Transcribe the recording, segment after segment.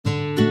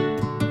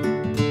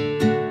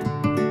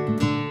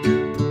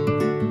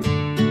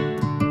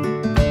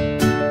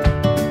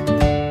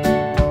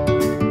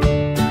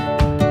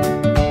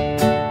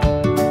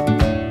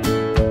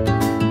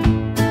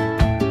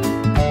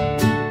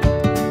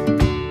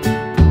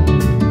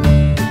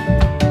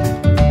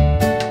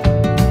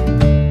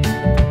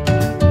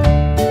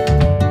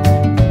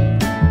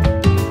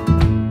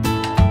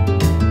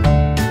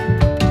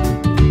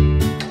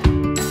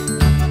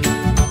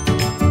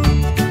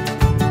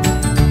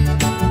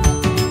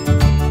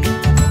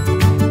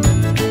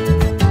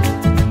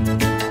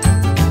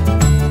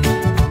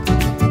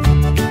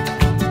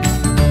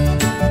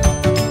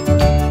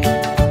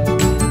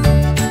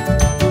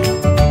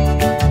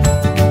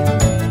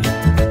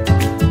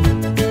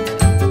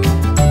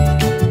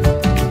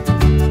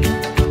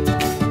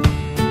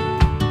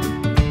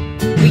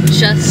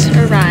just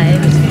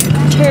arrived.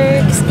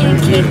 Turks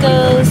and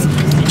Caicos,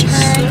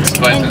 Turks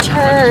and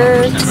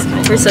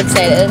Turks. We're so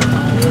excited.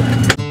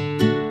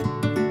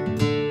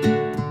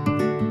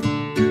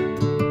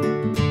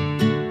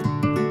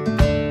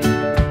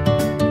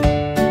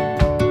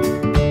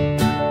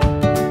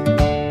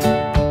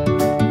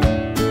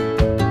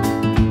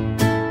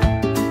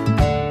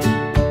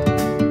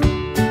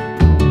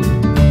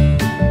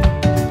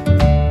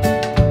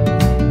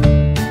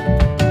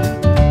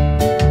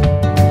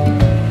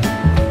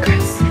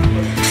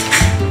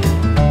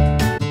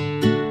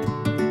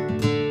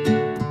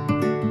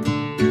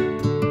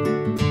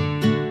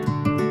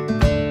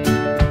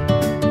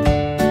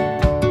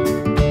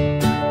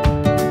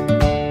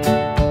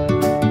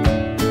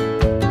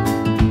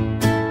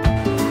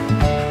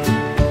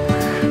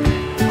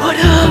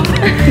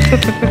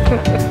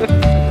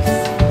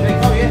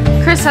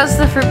 Chris, how's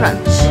the fruit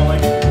punch?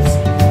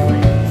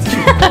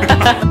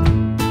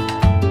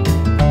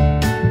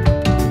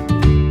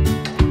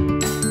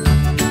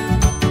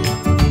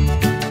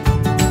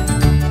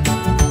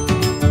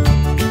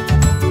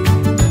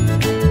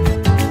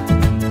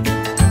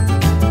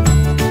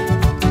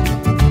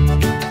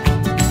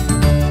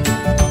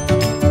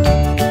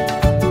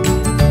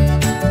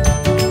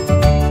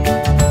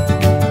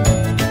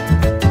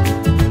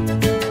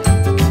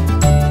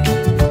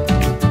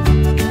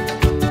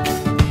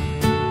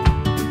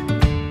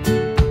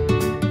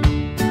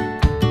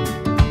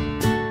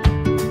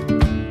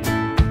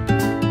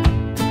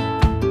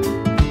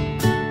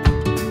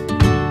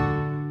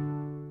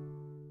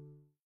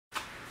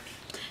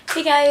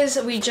 Hey guys,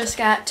 we just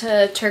got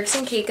to Turks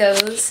and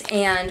Caicos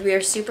and we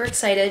are super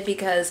excited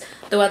because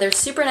the weather's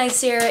super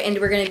nice here and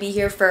we're going to be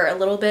here for a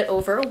little bit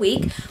over a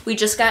week. We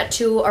just got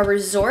to our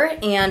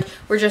resort and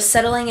we're just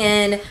settling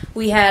in.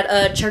 We had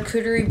a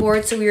charcuterie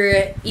board, so we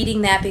were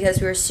eating that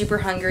because we were super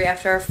hungry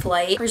after our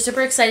flight. We're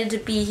super excited to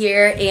be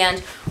here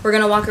and we're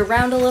going to walk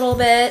around a little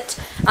bit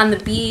on the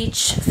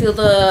beach, feel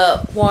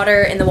the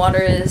water, and the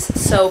water is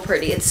so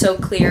pretty. It's so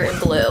clear and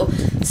blue.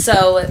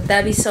 So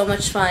that'd be so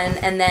much fun.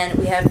 And then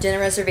we have dinner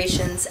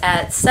reservations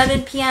at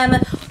 7 p.m.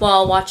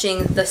 while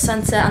watching the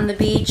sunset on the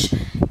beach,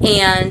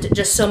 and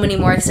just so many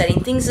more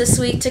exciting things this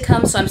week to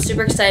come. So I'm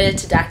super excited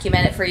to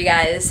document it for you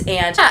guys.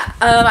 And yeah,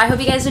 I hope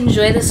you guys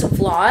enjoy this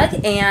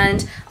vlog,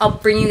 and I'll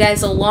bring you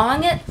guys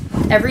along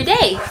every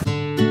day.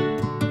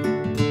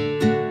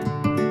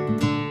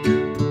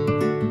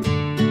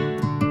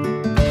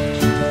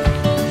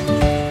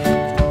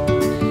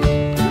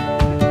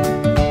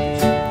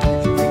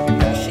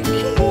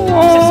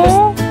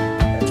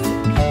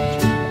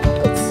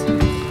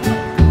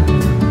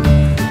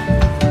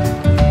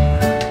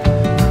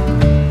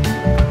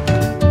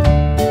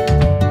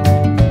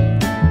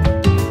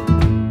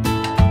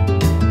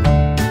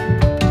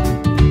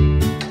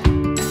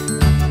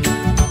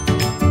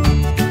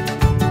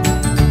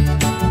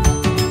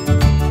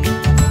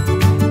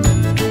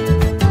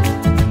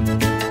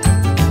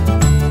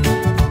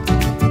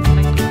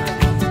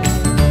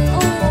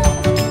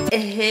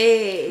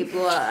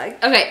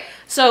 Okay,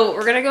 so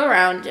we're gonna go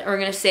around and we're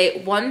gonna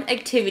say one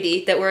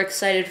activity that we're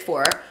excited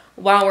for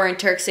while we're in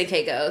Turks and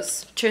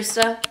Caicos.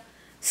 Trista,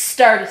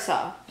 start us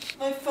off.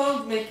 My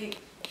phone's making...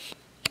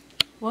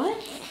 What?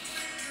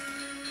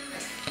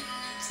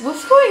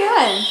 What's going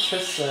on?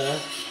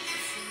 Trista.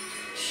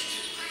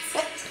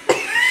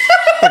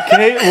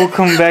 Okay, we'll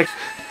come back.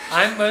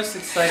 I'm most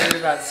excited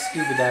about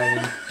scuba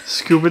diving.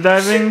 Scuba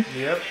diving?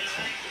 Yep.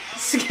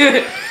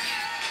 Scuba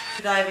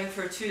diving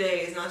for 2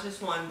 days, not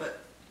just one, but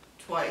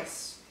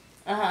twice.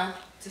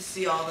 To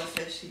see all the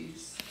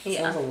fishies.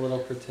 Yeah. Sounds a little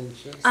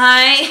pretentious.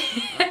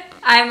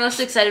 I'm most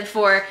excited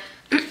for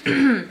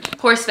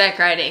horseback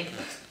riding.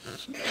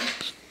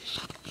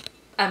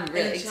 I'm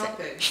really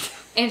excited.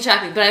 And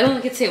shopping, but I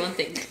only can say one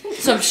thing.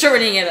 So I'm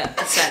shortening it up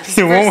this time.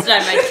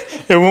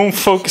 It won't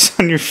focus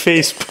on your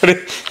face, but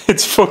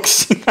it's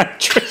focusing on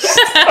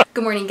Trista.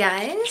 Good morning,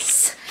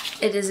 guys.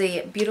 It is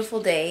a beautiful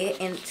day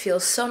and it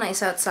feels so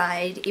nice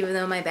outside, even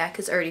though my back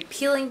is already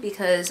peeling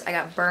because I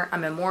got burnt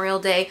on Memorial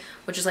Day,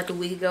 which is like a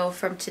week ago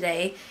from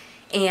today.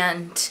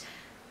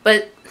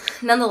 But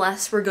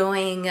nonetheless, we're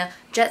going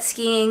jet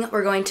skiing.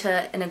 We're going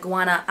to an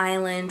iguana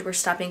island. We're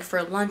stopping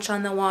for lunch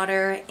on the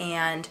water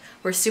and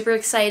we're super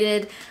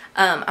excited.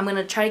 I'm going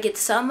to try to get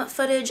some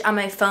footage on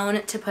my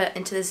phone to put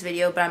into this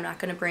video, but I'm not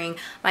going to bring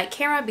my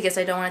camera because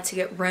I don't want it to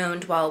get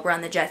ruined while we're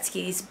on the jet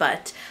skis.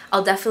 But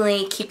I'll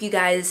definitely keep you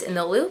guys in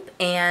the loop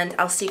and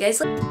I'll see you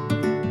guys later.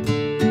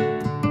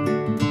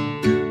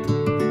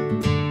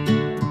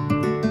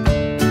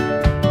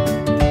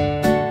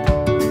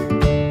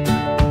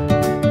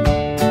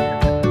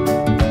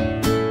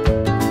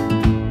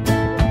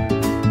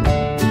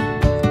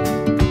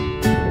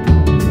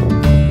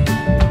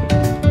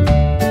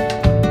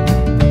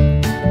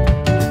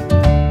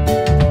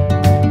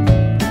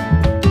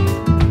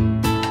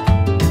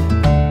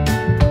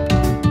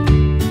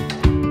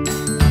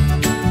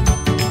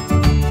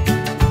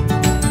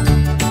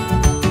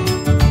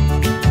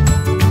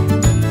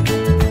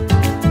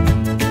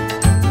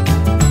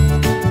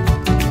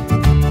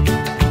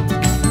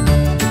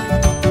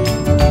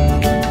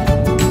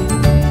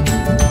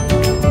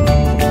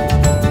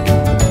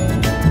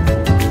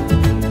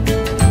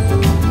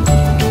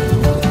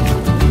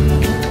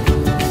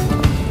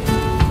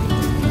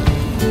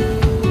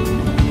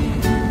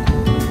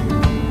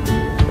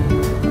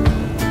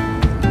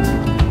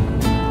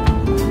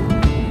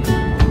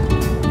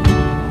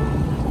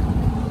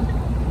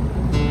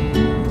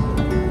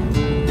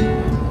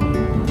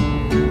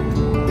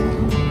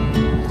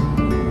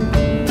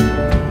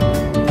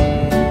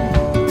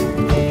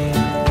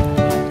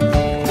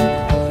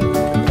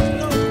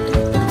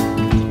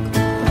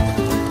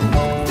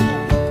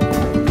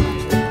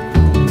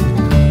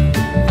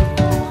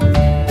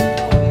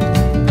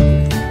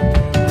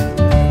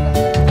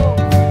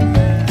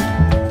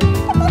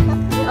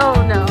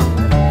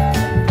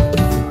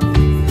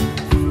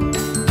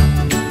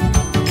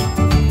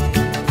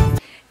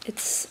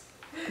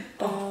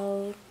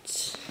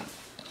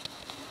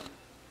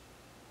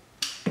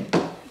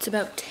 It's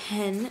about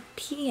 10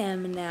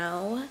 p.m.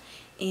 now,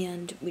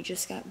 and we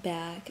just got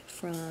back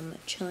from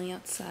chilling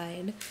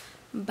outside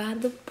by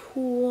the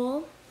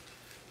pool,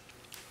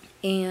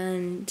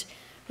 and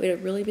we had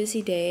a really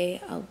busy day.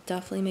 I'll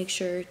definitely make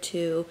sure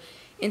to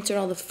insert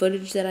all the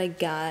footage that I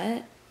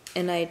got,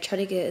 and I try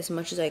to get as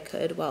much as I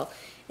could while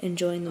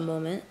enjoying the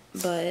moment,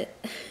 but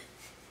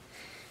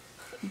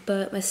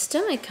my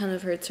stomach kind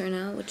of hurts right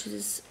now, which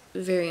is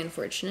very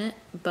unfortunate.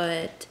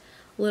 But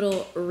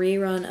little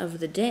rerun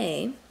of the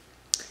day.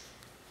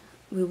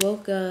 We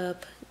woke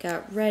up,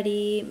 got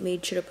ready,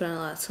 made sure to put on a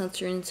lot of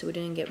sunscreen so we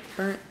didn't get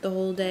burnt the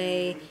whole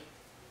day.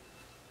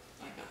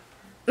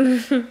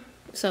 Some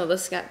of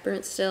us got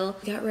burnt still.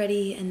 Got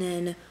ready, and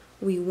then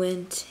we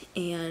went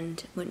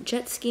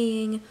jet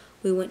skiing.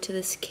 We went to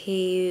this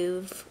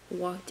cave,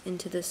 walked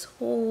into this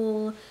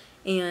hole,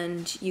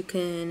 and you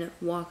can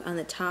walk on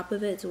the top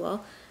of it as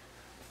well.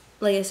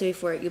 Like I said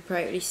before, you've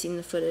probably already seen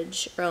the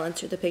footage, or I'll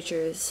insert the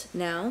pictures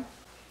now.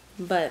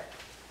 But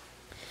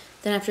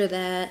then after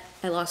that,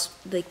 I lost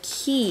the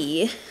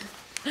key.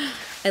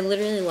 I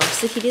literally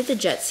lost the key to the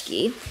jet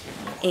ski,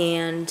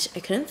 and I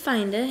couldn't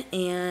find it,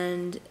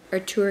 and our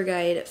tour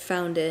guide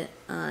found it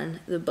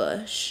on the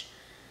bush.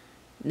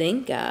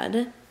 Thank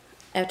God.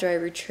 After I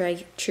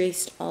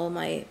retraced all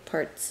my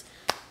parts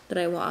that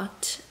I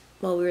walked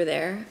while we were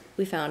there,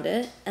 we found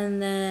it.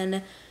 And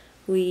then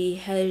we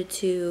headed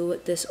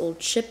to this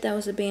old ship that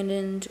was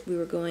abandoned. We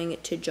were going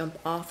to jump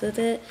off of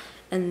it,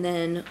 and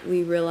then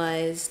we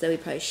realized that we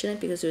probably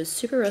shouldn't because it was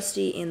super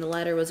rusty and the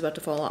ladder was about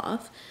to fall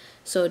off.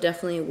 So it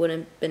definitely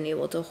wouldn't have been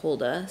able to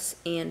hold us,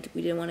 and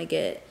we didn't want to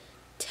get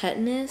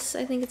tetanus,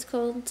 I think it's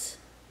called.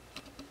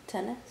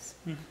 Tetanus?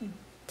 Mm-hmm.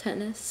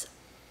 Tetanus.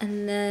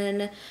 And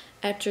then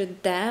after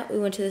that, we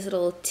went to this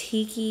little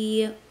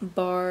tiki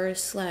bar /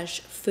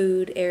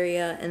 food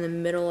area in the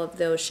middle of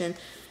the ocean.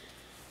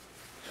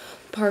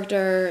 Parked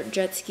our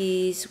jet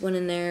skis, went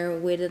in there,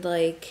 waited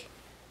like...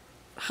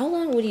 How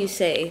long would you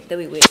say that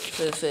we waited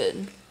for the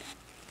food?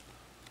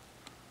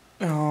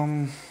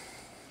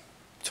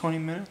 20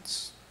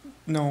 minutes?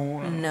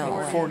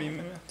 No, 40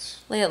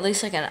 minutes. Like at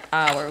least like an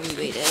hour we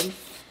waited.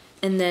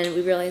 And then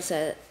we realized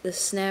that the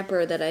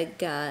snapper that I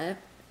got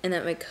and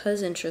that my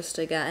cousin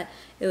Trista got,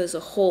 it was a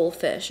whole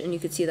fish and you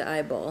could see the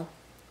eyeball.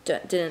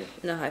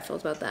 Didn't know how I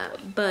felt about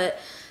that. But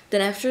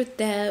then after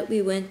that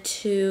we went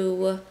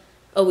to...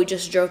 Oh, we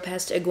just drove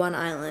past Iguana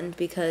Island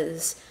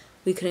because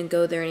we couldn't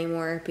go there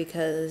anymore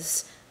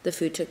because the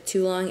food took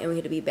too long and we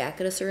had to be back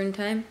at a certain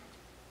time.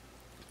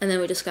 And then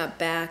we just got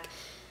back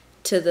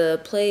to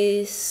the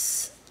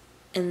place,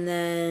 and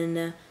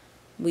then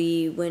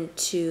we went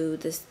to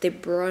this... They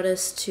brought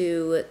us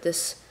to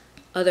this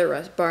other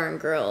bar and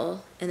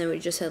grill, and then we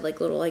just had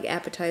like little like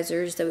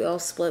appetizers that we all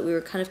split. We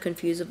were kind of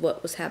confused of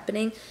what was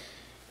happening.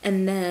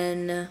 And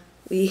then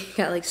we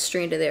got like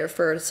stranded there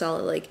for a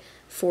solid like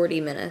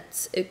 40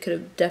 minutes. It could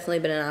have definitely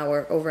been an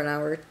hour, over an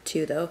hour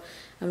too though.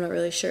 I'm not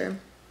really sure.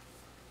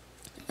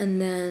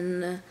 And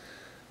then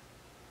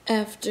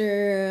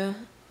after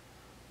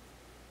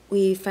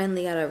we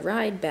finally got a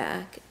ride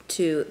back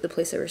to the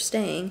place that we're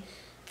staying,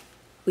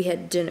 we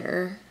had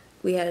dinner.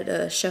 We had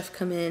a chef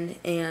come in,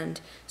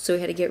 and so we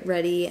had to get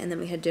ready, and then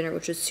we had dinner,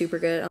 which was super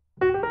good.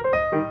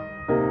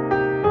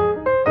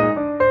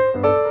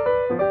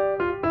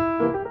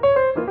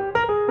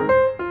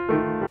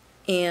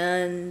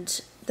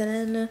 And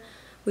then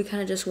we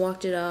kind of just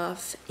walked it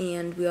off,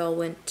 and we all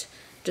went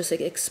just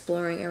like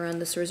exploring around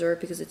this resort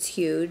because it's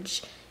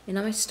huge. And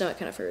now my stomach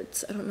kind of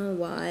hurts. I don't know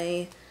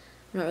why.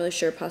 I'm not really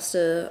sure.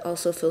 Pasta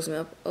also fills me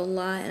up a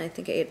lot, and I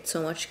think I ate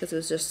so much because it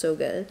was just so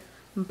good.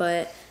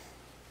 But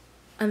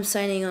I'm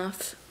signing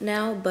off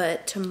now,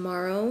 but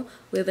tomorrow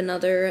we have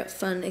another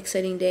fun,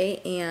 exciting day,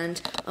 and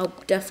I'll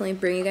definitely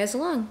bring you guys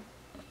along.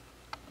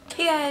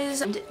 Hey guys,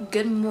 and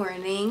good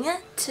morning.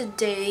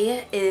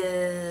 Today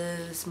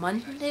is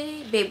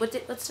Monday. Babe,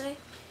 what's today?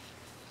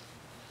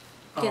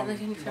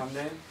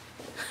 Monday?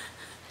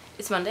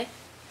 It's Monday?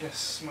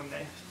 Yes,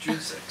 Monday, June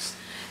 6th.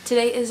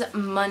 Today is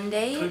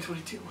Monday.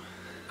 2022.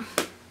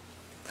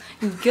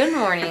 Good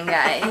morning,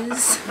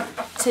 guys.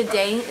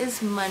 Today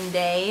is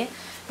Monday,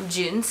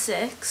 June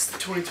 6th.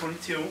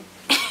 2022.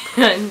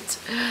 And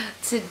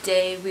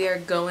today we are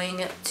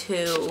going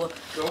to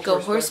go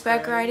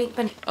horseback riding.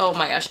 But oh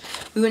my gosh,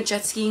 we went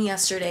jet skiing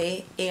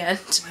yesterday, and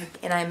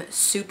I'm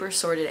super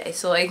sore today.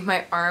 So like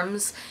my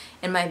arms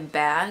and my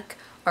back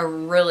are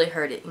really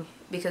hurting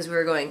because we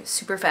were going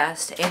super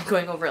fast and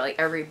going over like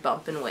every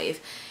bump and wave.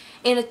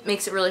 And it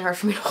makes it really hard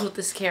for me to hold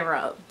this camera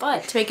up.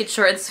 But to make it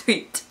short and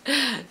sweet,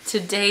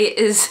 today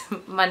is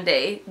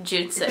Monday,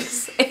 June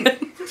 6th.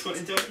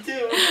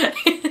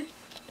 2022.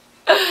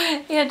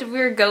 And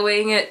we're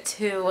going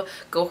to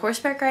go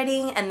horseback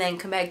riding and then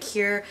come back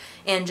here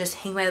and just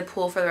hang by the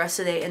pool for the rest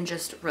of the day and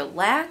just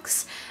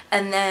relax.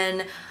 And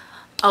then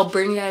I'll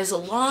bring you guys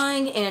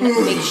along and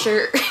make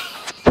sure...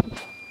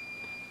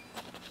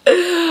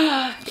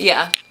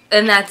 Yeah,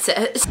 and that's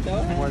it.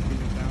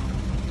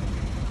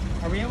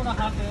 Are we able to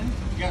hop in?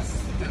 Yes.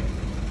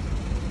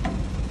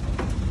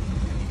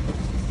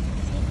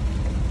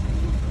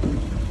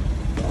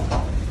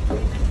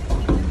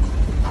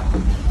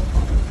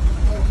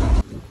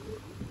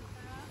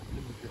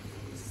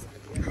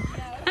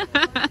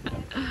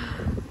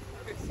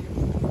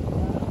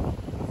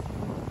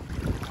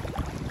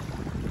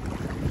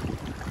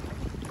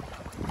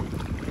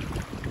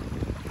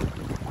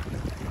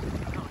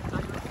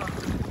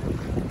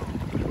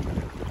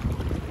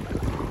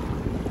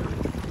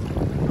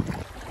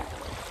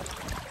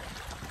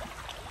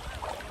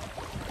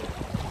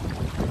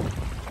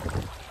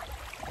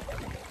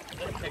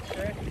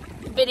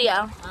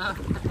 Video.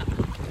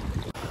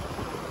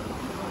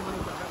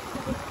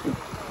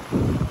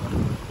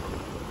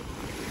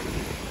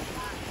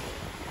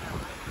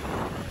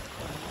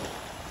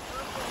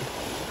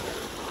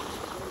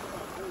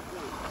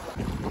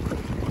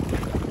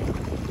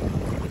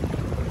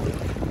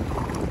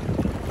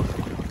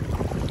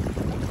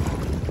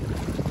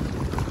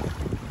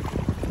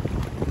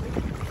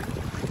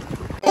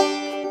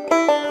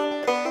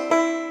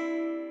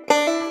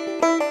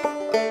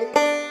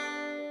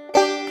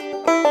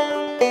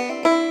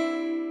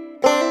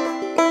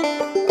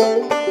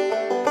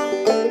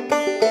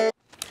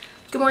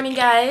 Good morning,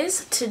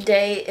 guys.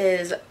 Today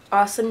is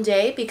awesome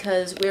day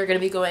because we're going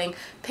to be going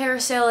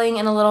parasailing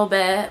in a little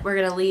bit. We're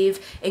going to leave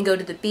and go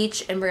to the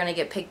beach, and we're going to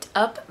get picked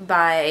up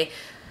by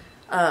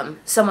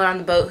someone on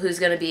the boat who's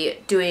going to be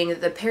doing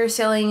the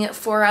parasailing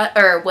for us,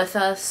 or with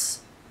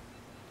us.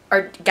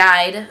 Our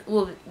guide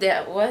will,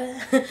 yeah, what?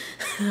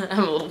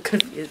 I'm a little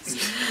confused.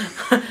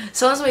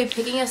 Someone's going to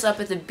be picking us up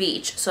at the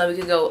beach so we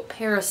can go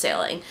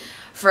parasailing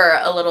for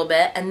a little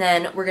bit, and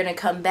then we're gonna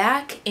come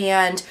back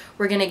and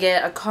we're gonna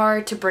get a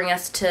car to bring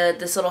us to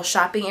this little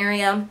shopping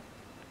area.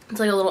 It's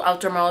like a little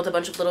outdoor mall with a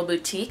bunch of little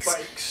boutiques.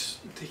 Bikes.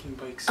 I'm taking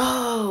bikes.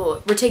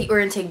 Oh, we're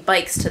gonna take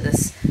bikes to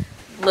this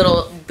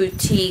little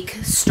boutique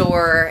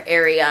store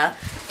area,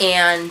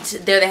 and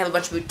there they have a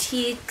bunch of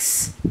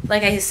boutiques.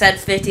 Like I said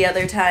 50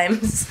 other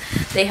times,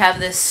 they have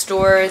this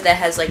store that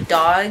has like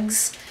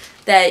dogs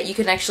that you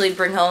can actually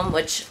bring home,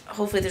 which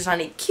hopefully there's not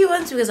any cute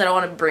ones because I don't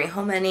want to bring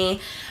home any,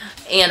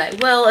 and I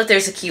will if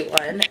there's a cute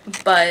one.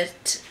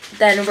 But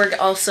then we're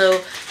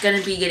also going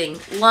to be getting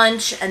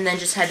lunch and then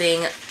just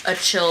having a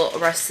chill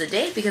rest of the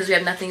day because we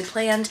have nothing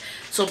planned.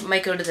 So we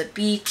might go to the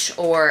beach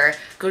or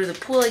go to the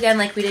pool again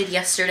like we did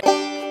yesterday.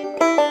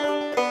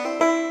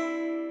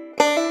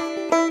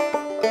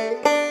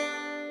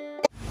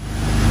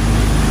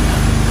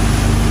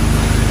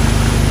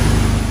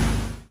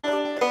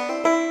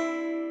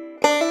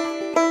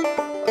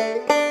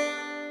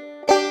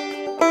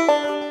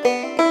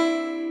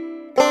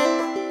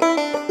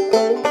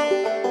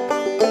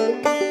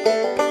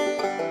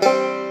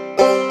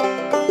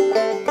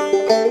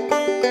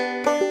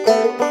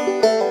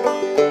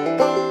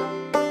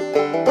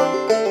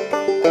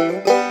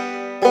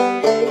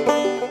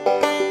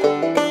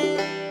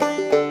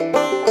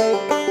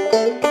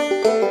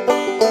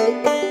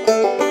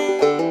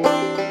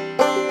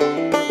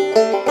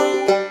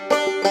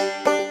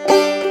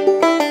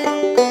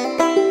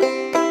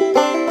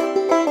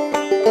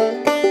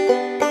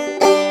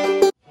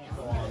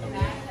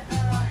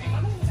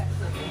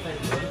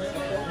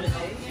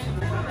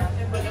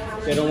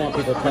 They don't want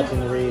people touching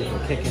the reef or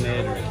kicking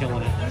it or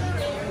killing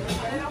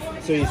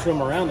it. So you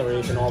swim around the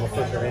reef and all the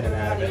fish are in and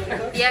out of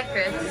it. Yeah,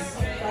 Chris.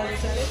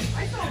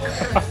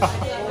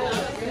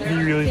 Are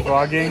you really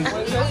vlogging?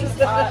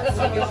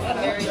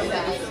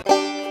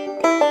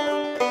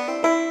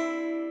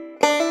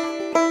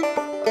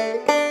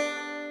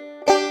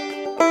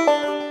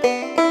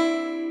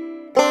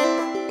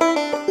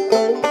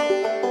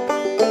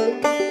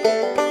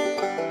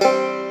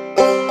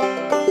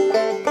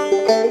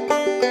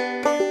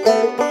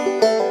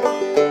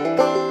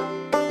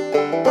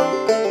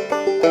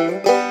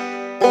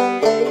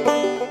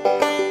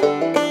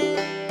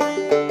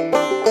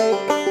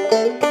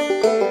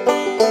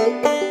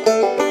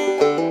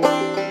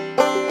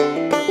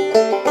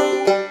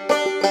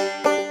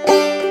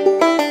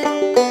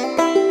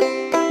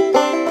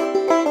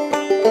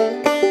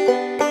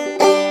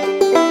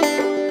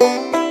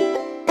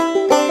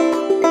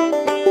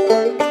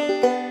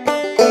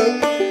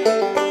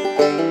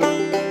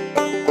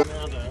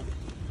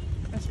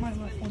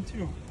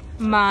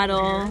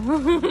 Model.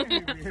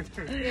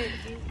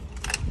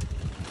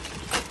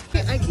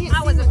 I can't.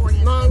 I wasn't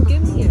working. Mom,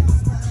 give me it.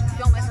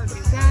 Don't let her do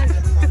that.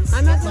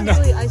 I'm not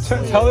literally. I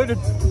swear. Tell her to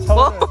turn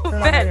on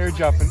the air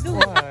drop and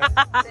No,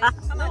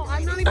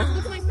 I'm not even.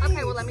 Look at my face.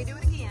 Okay, well let me do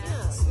it again.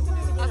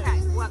 Yeah.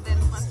 Okay, well then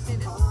let's do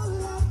this.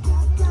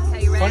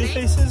 Okay, you ready? Funny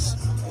faces?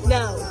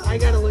 No, I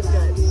gotta look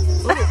good.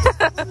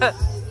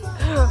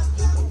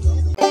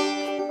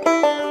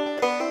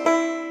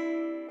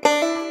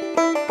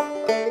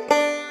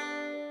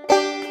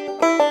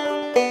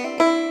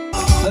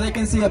 So they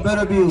can see a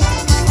better view.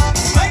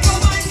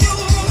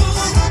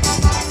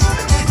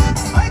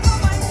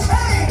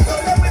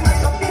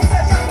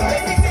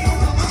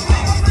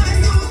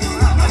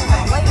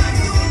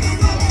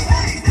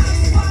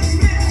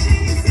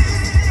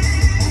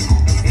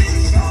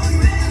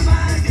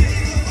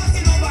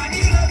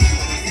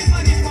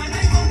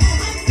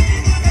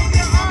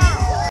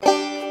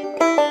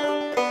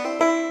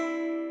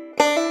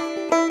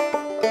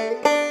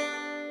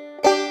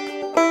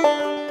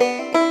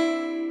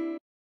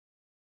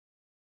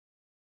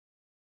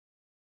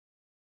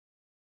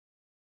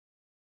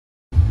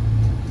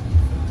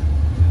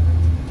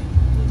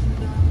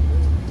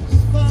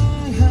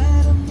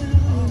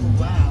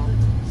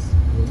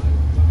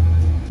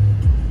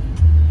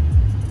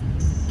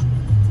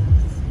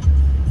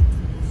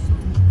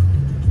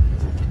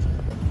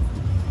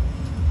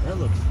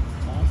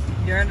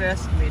 You're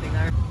underestimating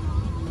our.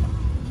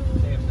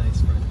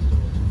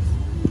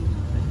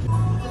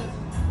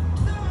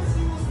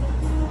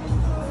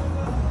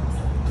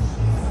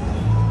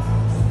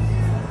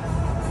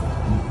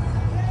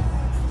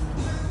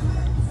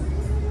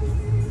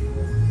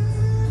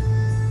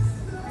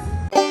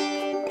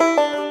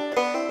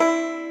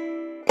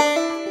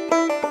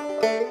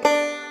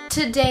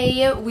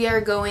 today we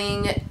are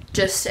going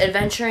just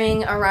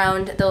adventuring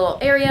around the little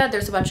area.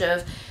 There's a bunch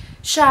of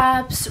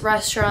shops,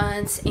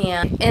 restaurants,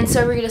 and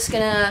so we're just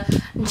gonna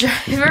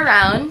drive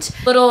around.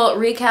 Little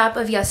recap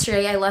of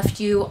yesterday, I left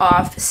you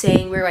off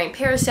saying we were going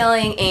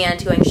parasailing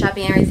and going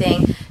shopping and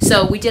everything.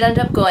 So we did end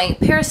up going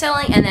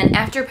parasailing, and then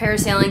after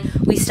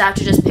parasailing we stopped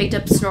and just picked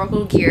up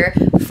snorkel gear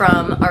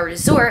from our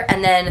resort,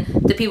 and then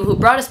the people who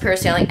brought us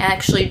parasailing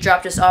actually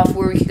dropped us off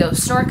where we could go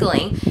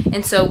snorkeling.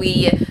 And so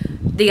we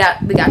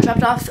got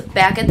dropped off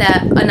back at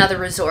that another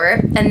resort,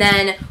 and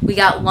then we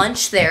got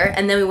lunch there,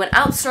 and then we went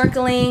out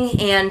snorkeling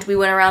and we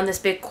went around this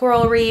big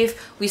coral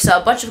reef. We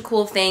saw a bunch of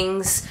cool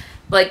things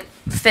like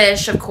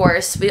fish, of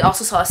course. We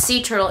also saw a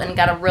sea turtle and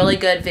got a really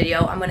good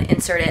video. I'm going to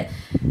insert it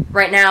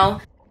right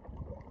now.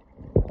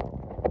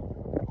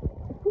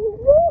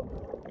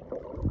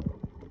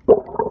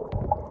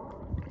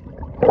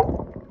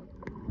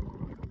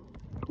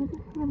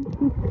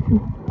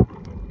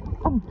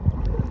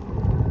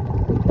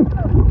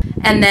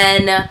 And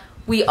then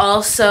we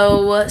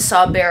also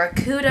saw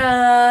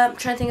barracuda. I'm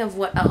trying to think of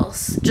what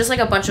else. Just like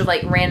a bunch of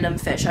like random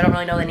fish. I don't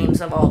really know the names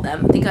of all of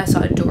them. I think I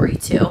saw a dory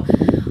too.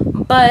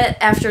 But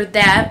after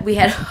that, we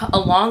had a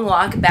long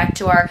walk back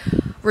to our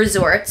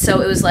resort.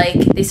 So it was like,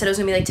 they said it was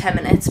going to be like 10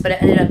 minutes, but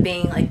it ended up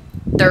being like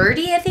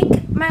 30, I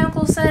think my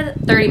uncle said.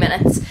 30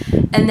 minutes.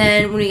 And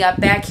then when we got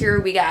back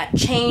here, we got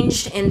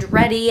changed and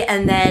ready,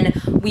 and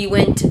then we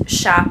went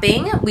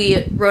shopping.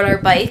 We rode our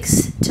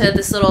bikes to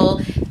this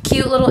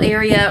cute little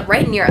area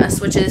right near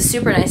us, which is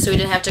super nice, so we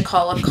didn't have to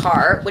call a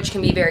car, which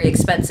can be very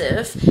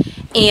expensive.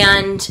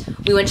 And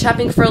we went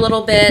shopping for a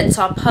little bit,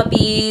 saw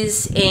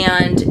puppies,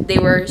 and they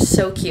were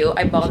so cute.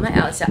 I bawled my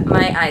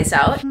eyes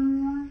out.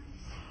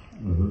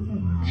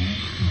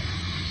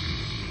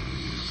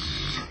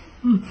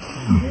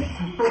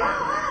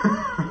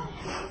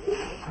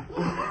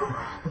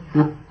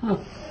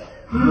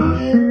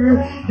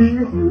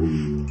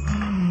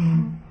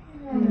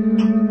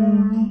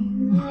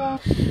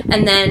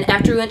 And then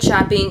after we went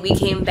shopping, we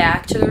came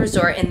back to the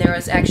resort, and there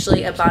was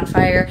actually a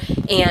bonfire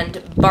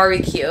and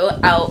barbecue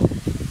out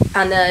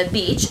on the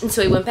beach. And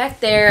so we went back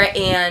there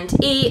and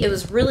ate. It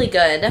was really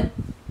good.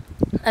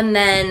 And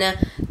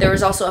then there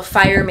was also a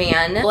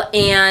fireman,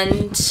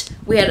 and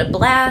we had a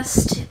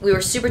blast. We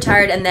were super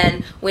tired, and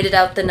then waited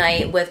out the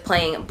night with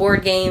playing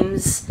board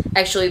games.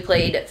 Actually, we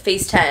played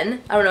Phase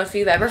 10. I don't know if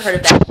you've ever heard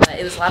of that, but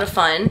it was a lot of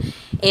fun.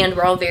 And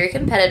we're all very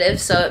competitive,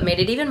 so it made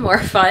it even more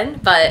fun.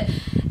 But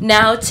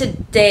now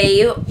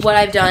today, what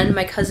I've done,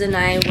 my cousin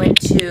and I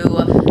went to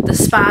the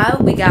spa.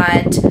 We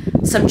got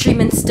some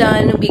treatments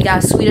done. We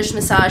got Swedish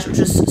massage, which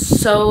was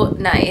so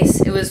nice.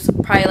 It was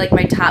probably like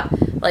my top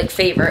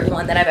favorite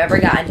one that I've ever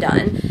gotten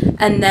done.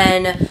 And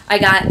then I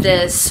got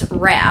this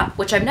wrap,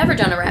 which I've never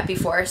done a wrap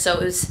before, so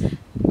it was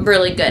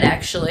really good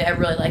actually. I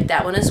really liked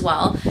that one as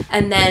well.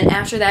 And then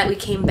after that, we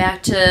came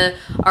back to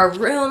our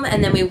room,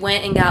 and then we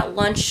went and got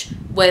lunch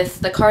with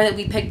the car that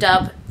we picked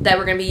up that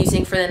we're going to be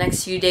using for the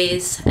next few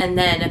days. And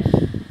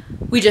then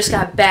we just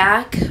got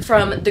back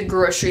from the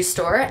grocery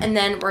store, and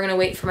then we're going to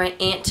wait for my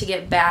aunt to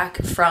get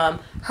back from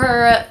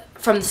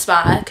the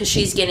spa because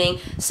she's getting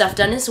stuff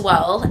done as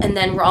well. And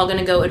then we're all going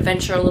to go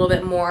adventure a little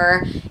bit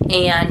more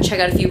and check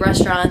out a few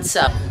restaurants.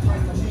 So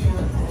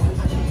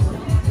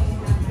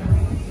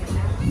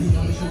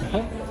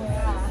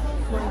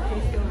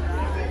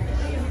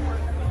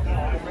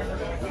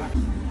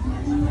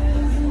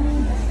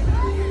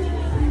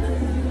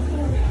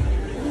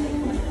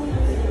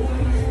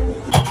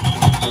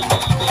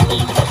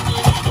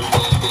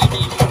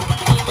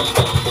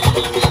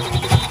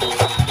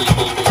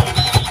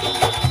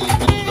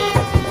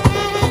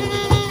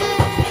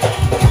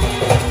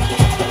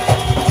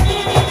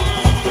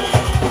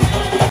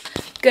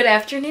good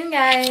afternoon,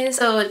 guys.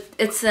 So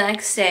it's the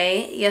next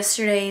day.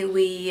 Yesterday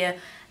we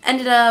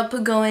ended up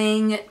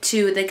going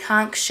to the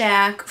Conch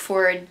Shack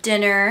for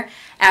dinner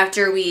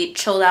after we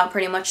chilled out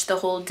pretty much the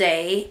whole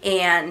day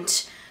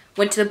and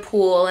went to the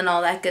pool and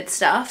all that good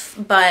stuff.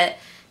 But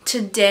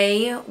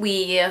today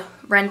we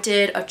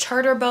rented a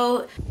charter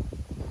boat.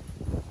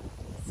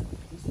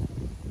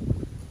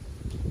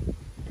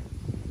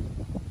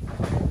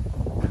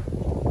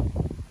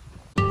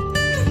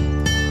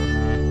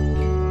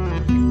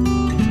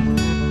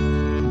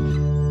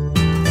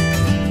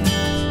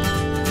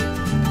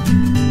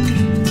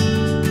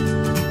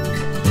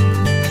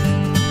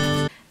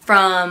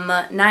 From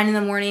 9 in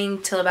the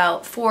morning till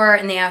about 4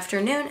 in the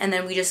afternoon, and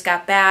then we just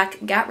got back,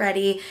 got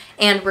ready,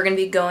 and we're going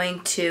to be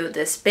going to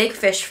this big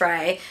fish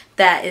fry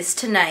that is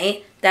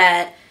tonight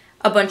that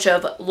a bunch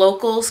of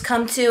locals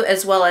come to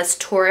as well as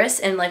tourists,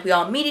 and we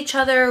all meet each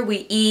other,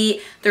 we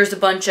eat, there's a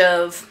bunch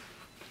of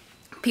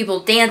people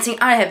dancing.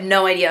 I have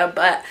no idea,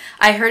 but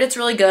I heard it's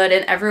really good,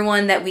 and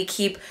everyone that we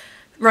keep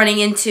running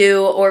into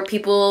or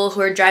people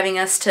who are driving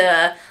us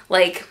to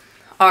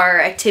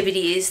our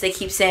activities, they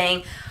keep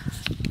saying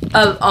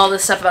of all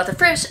this stuff about the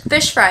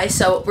fish fry,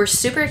 so we're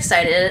super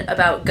excited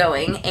about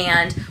going,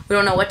 and we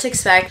don't know what to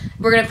expect.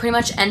 We're going to pretty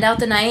much end out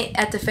the night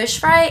at the fish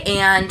fry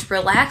and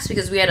relax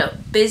because we had a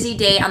busy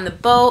day on the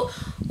boat.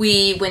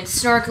 We went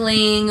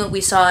snorkeling, we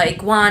saw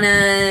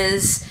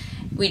iguanas,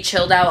 we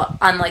chilled out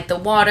on like the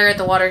water.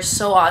 The water is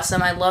so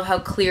awesome. I love how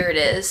clear it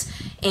is.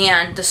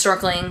 And the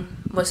snorkeling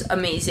was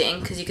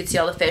amazing because you could see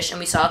all the fish, and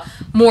we saw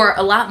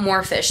a lot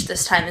more fish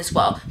this time as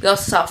well. We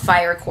also saw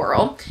fire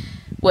coral,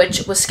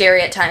 which was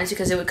scary at times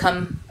because it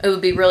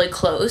would be really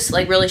close,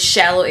 like really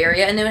shallow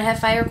area, and it would have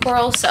fire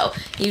coral, so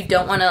you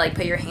don't want to like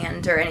put your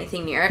hand or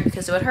anything near it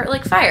because it would hurt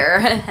like fire,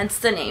 hence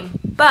the name.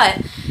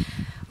 But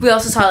we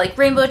also saw like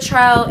rainbow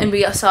trout, and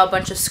we saw a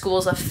bunch of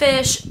schools of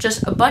fish,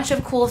 just a bunch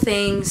of cool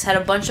things, had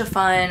a bunch of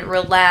fun,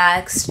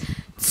 relaxed,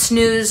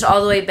 snoozed all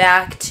the way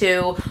back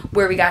to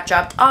where we got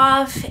dropped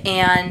off,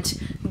 and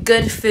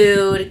good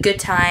food, good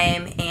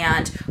time,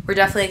 and we're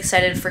definitely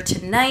excited for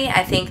tonight.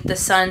 I think the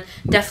sun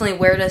definitely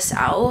weared us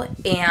out,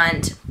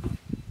 and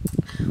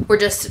we're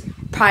just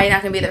probably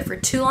not going to be there for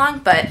too long,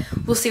 but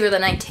we'll see where the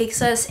night takes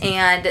us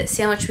and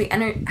see how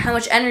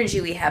much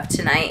energy we have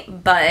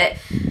tonight. But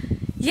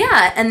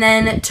yeah, and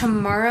then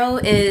tomorrow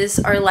is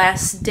our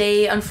last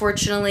day,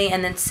 unfortunately,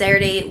 and then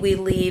Saturday we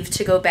leave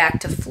to go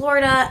back to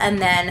Florida,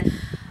 and then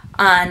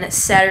on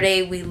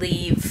Saturday we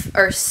leave,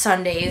 or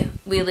Sunday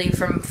we leave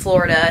from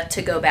Florida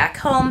to go back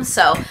home.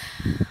 So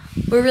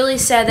we're really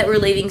sad that we're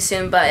leaving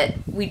soon, but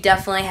we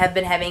definitely have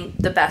been having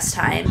the best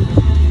time.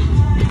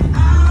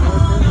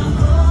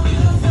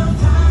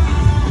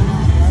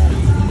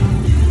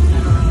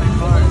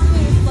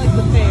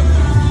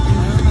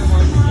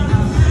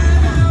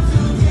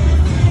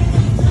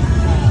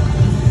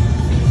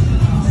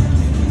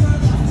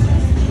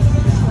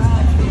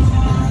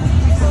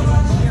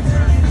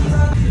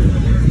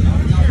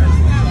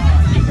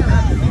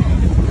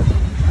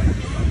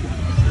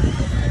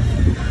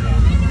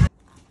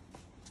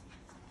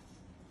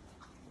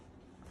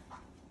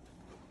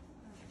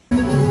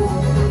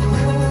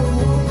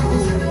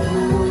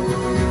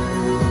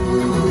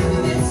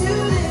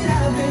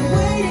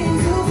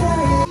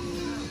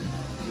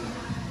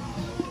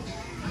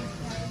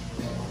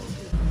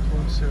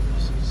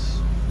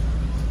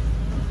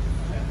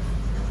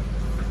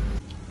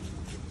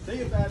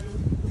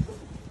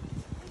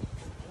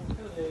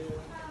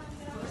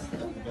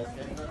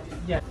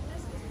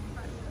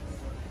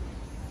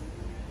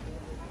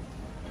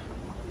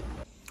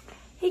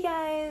 Hey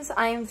guys,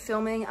 I am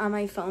filming on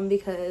my phone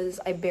because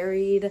I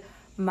buried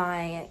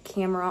my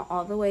camera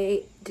all the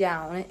way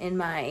down in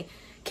my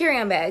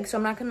carry-on bag, so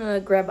I'm not gonna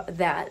grab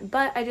that.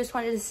 But I just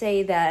wanted to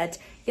say that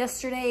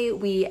yesterday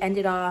we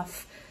ended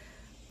off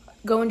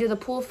going to the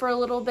pool for a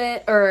little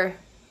bit, or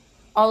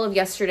all of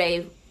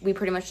yesterday we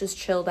pretty much just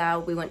chilled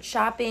out. We went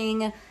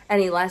shopping,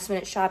 any last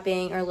minute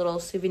shopping or little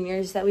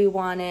souvenirs that we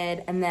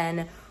wanted, and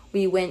then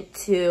we went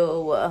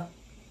to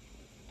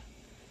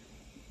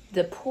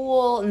the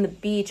pool and the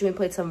beach, and we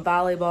played some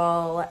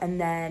volleyball,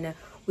 and then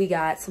we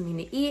got something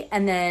to eat,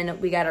 and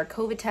then we got our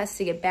COVID test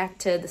to get back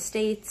to the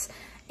States,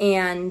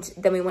 and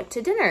then we went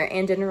to dinner,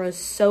 and dinner was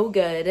so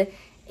good.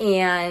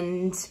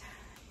 And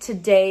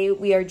today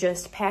we are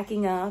just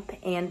packing up,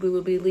 and we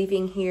will be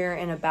leaving here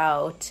in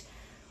about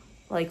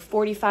like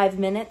 45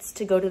 minutes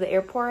to go to the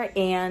airport,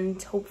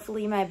 and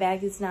hopefully my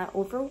bag is not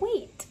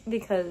overweight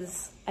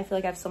because I feel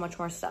like I have so much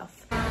more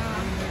stuff.